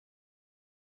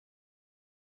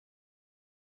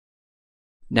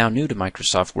Now new to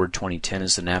Microsoft Word 2010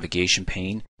 is the Navigation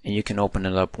Pane, and you can open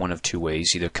it up one of two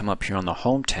ways. Either come up here on the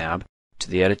Home tab to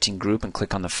the Editing group and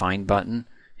click on the Find button,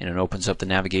 and it opens up the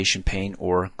Navigation Pane,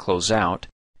 or close out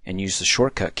and use the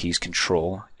shortcut keys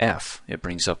Control F. It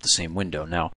brings up the same window.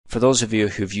 Now, for those of you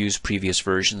who've used previous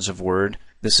versions of Word,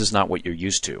 this is not what you're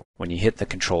used to. When you hit the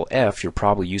Control F, you're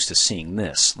probably used to seeing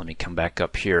this. Let me come back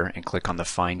up here and click on the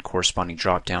Find corresponding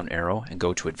drop-down arrow and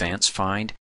go to Advanced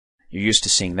Find. You're used to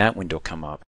seeing that window come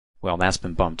up. Well, that's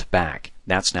been bumped back.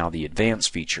 That's now the Advanced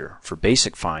feature. For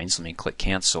basic finds, let me click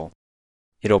Cancel.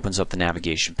 It opens up the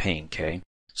Navigation Pane, okay?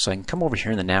 So I can come over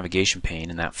here in the Navigation Pane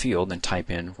in that field and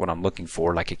type in what I'm looking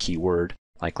for, like a keyword,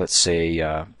 like let's say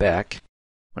Beck.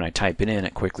 When I type it in,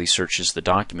 it quickly searches the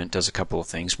document, does a couple of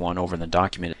things. One, over in the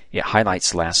document, it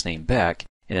highlights the last name Beck,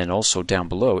 and then also down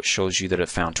below it shows you that it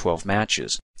found 12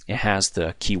 matches. It has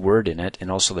the keyword in it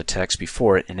and also the text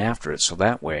before it and after it, so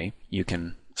that way you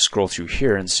can scroll through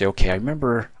here and say, okay, I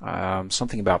remember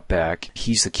something about Beck,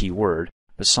 he's the keyword,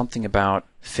 but something about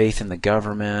faith in the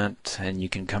government, and you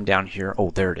can come down here, oh,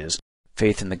 there it is,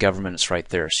 faith in the government, it's right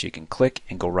there, so you can click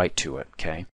and go right to it,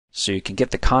 okay? So you can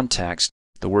get the context,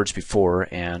 the words before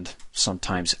and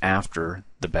sometimes after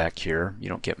the Beck here. You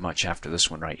don't get much after this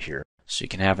one right here. So you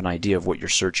can have an idea of what you're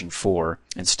searching for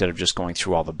instead of just going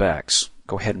through all the Becks.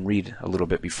 Go ahead and read a little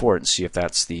bit before it and see if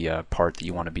that's the part that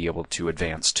you want to be able to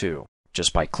advance to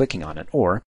just by clicking on it.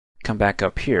 Or come back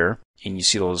up here and you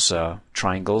see those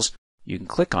triangles. You can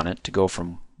click on it to go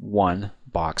from one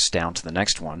box down to the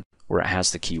next one where it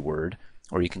has the keyword,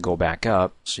 or you can go back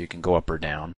up, so you can go up or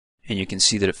down, and you can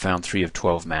see that it found 3 of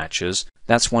 12 matches.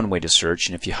 That's one way to search,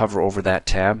 and if you hover over that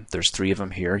tab, there's 3 of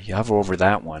them here. You hover over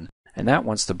that one, and that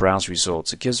one's the browse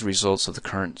results. It gives the results of the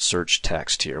current search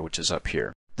text here, which is up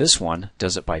here. This one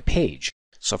does it by page.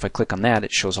 So if I click on that,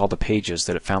 it shows all the pages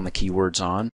that it found the keywords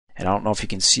on, and I don't know if you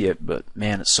can see it, but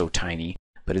man, it's so tiny.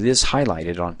 But it is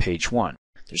highlighted on page 1.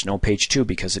 There's no page 2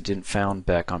 because it didn't found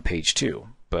Beck on page 2.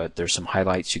 But there's some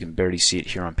highlights. You can barely see it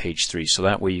here on page 3. So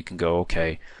that way you can go,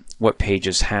 okay, what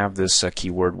pages have this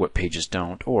keyword, what pages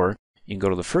don't. Or you can go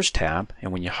to the first tab,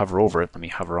 and when you hover over it, let me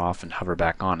hover off and hover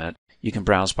back on it, you can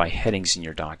browse by headings in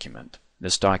your document.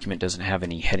 This document doesn't have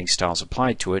any heading styles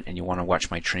applied to it, and you want to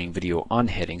watch my training video on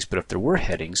headings, but if there were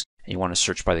headings and you want to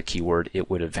search by the keyword, it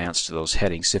would advance to those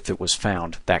headings if it was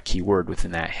found that keyword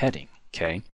within that heading,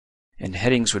 okay? And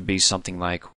headings would be something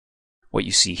like what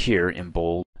you see here in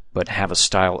bold, but have a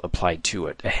style applied to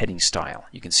it, a heading style.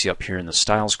 You can see up here in the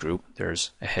styles group,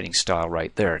 there's a heading style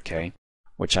right there, okay?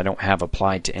 Which I don't have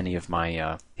applied to any of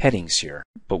my headings here,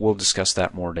 but we'll discuss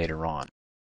that more later on.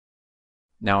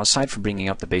 Now, aside from bringing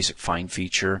up the basic find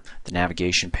feature, the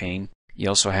Navigation Pane, you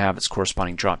also have its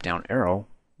corresponding drop-down arrow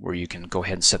where you can go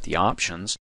ahead and set the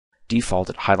options. Default,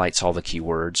 it highlights all the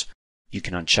keywords. You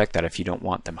can uncheck that if you don't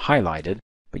want them highlighted,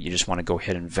 but you just want to go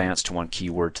ahead and advance to one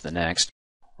keyword to the next.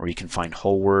 Or you can find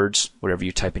whole words. Whatever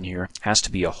you type in here has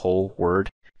to be a whole word.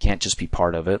 Can't just be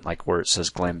part of it, like where it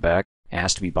says Glenn Beck. It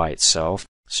has to be by itself.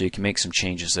 So you can make some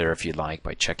changes there if you'd like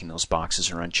by checking those boxes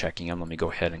or unchecking them. Let me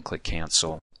go ahead and click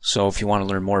Cancel. So if you want to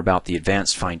learn more about the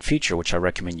Advanced Find feature, which I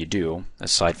recommend you do,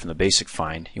 aside from the basic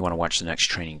find, you want to watch the next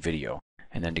training video.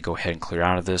 And then to go ahead and clear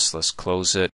out of this, let's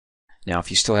close it. Now if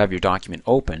you still have your document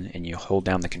open and you hold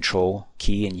down the Control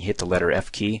key and you hit the letter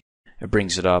F key, it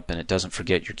brings it up and it doesn't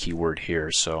forget your keyword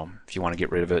here. So if you want to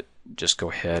get rid of it, just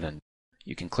go ahead and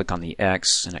you can click on the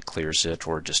X and it clears it,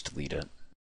 or just delete it.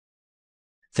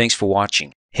 Thanks for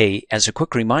watching. Hey, as a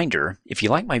quick reminder, if you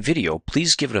like my video,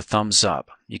 please give it a thumbs up.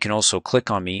 You can also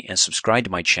click on me and subscribe to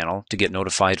my channel to get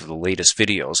notified of the latest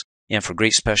videos. And for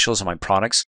great specials on my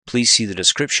products, please see the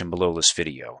description below this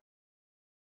video.